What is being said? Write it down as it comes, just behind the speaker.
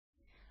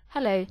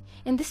Hello,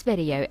 in this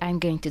video I'm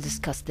going to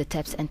discuss the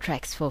tips and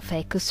tricks for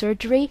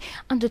Phco-Surgery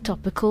under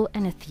topical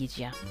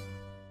anesthesia.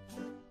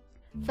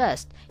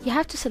 First, you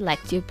have to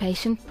select your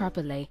patient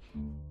properly.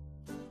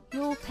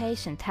 Your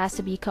patient has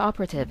to be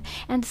cooperative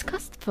and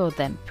discuss for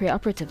them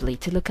preoperatively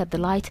to look at the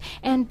light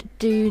and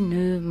do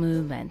no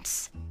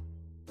movements.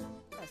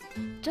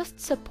 Just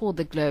support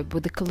the globe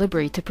with the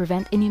colibri to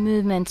prevent any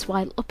movements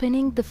while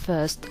opening the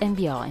first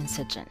MVR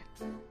incision.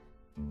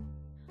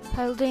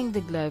 Holding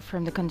the globe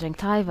from the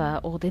conjunctiva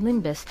or the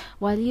limbus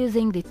while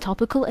using the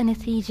topical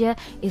anesthesia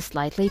is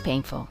slightly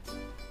painful.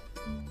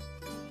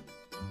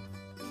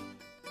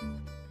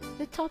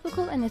 The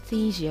topical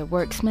anesthesia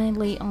works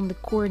mainly on the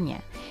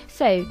cornea,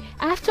 so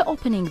after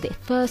opening the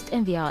first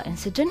MVR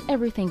incision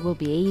everything will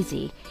be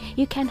easy.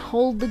 You can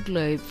hold the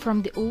globe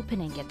from the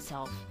opening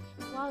itself.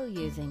 While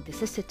using the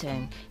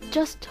cystotome,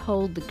 just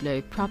hold the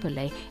globe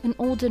properly in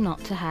order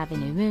not to have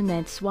any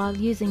movements while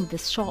using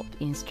this sharp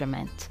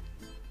instrument.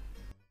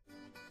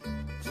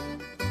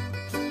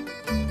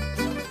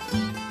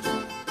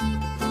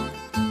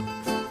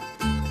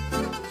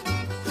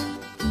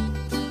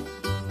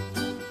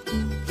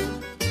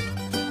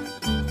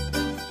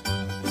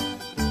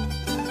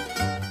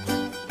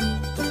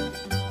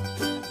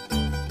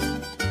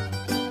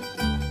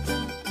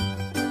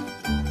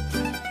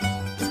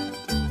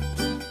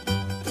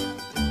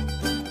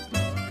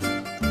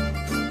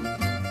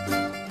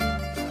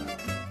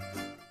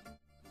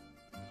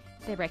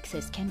 The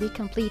rhexis can be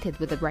completed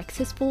with a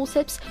rhexis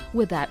forceps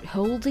without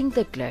holding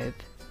the globe.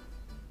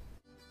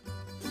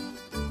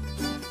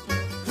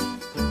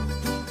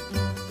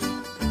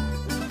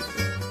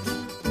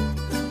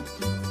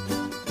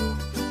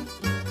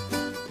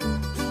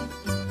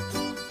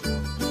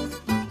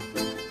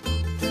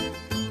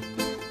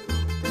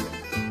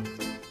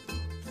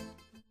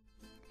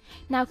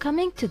 Now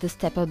coming to the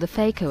step of the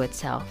phaco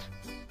itself.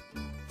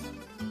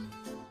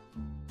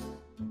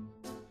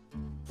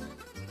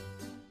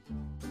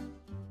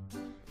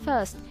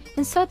 First,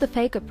 insert the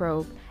phaco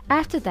probe.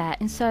 After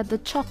that, insert the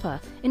chopper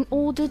in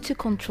order to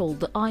control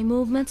the eye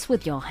movements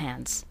with your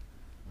hands.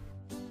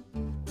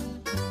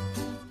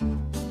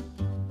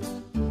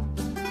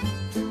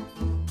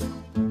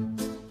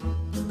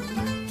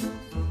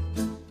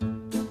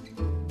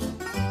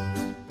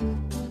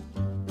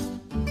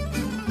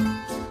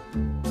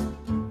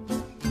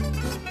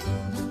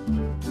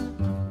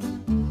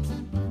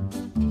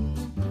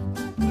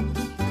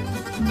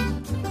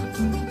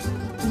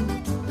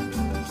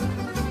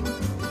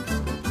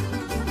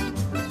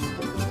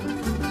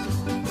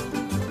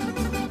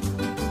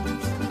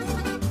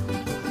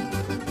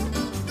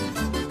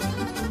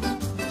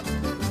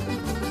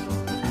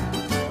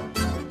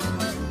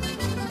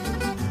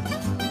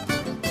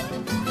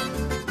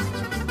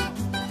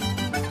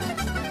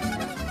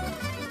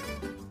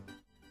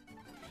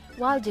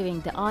 While doing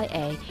the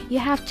IA, you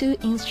have two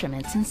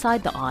instruments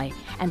inside the eye,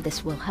 and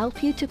this will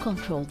help you to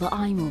control the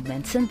eye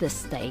movements in this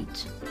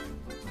stage.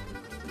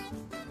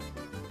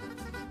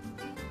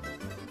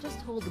 Just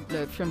hold the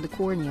globe from the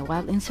cornea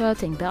while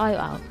inserting the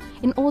IOL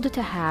in order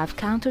to have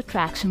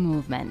counter-traction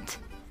movement.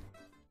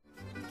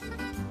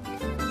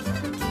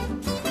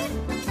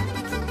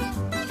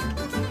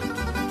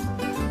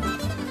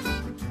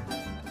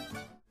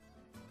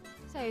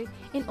 So,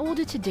 in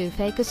order to do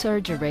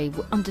Phco-Surgery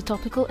under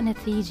topical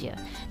anesthesia,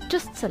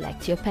 just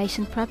select your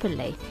patient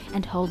properly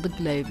and hold the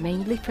globe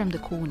mainly from the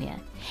cornea.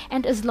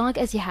 And as long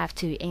as you have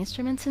two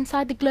instruments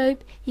inside the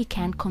globe, you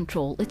can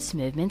control its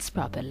movements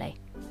properly.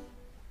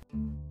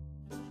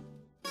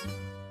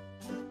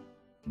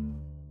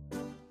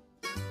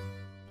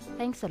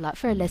 Thanks a lot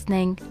for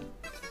listening.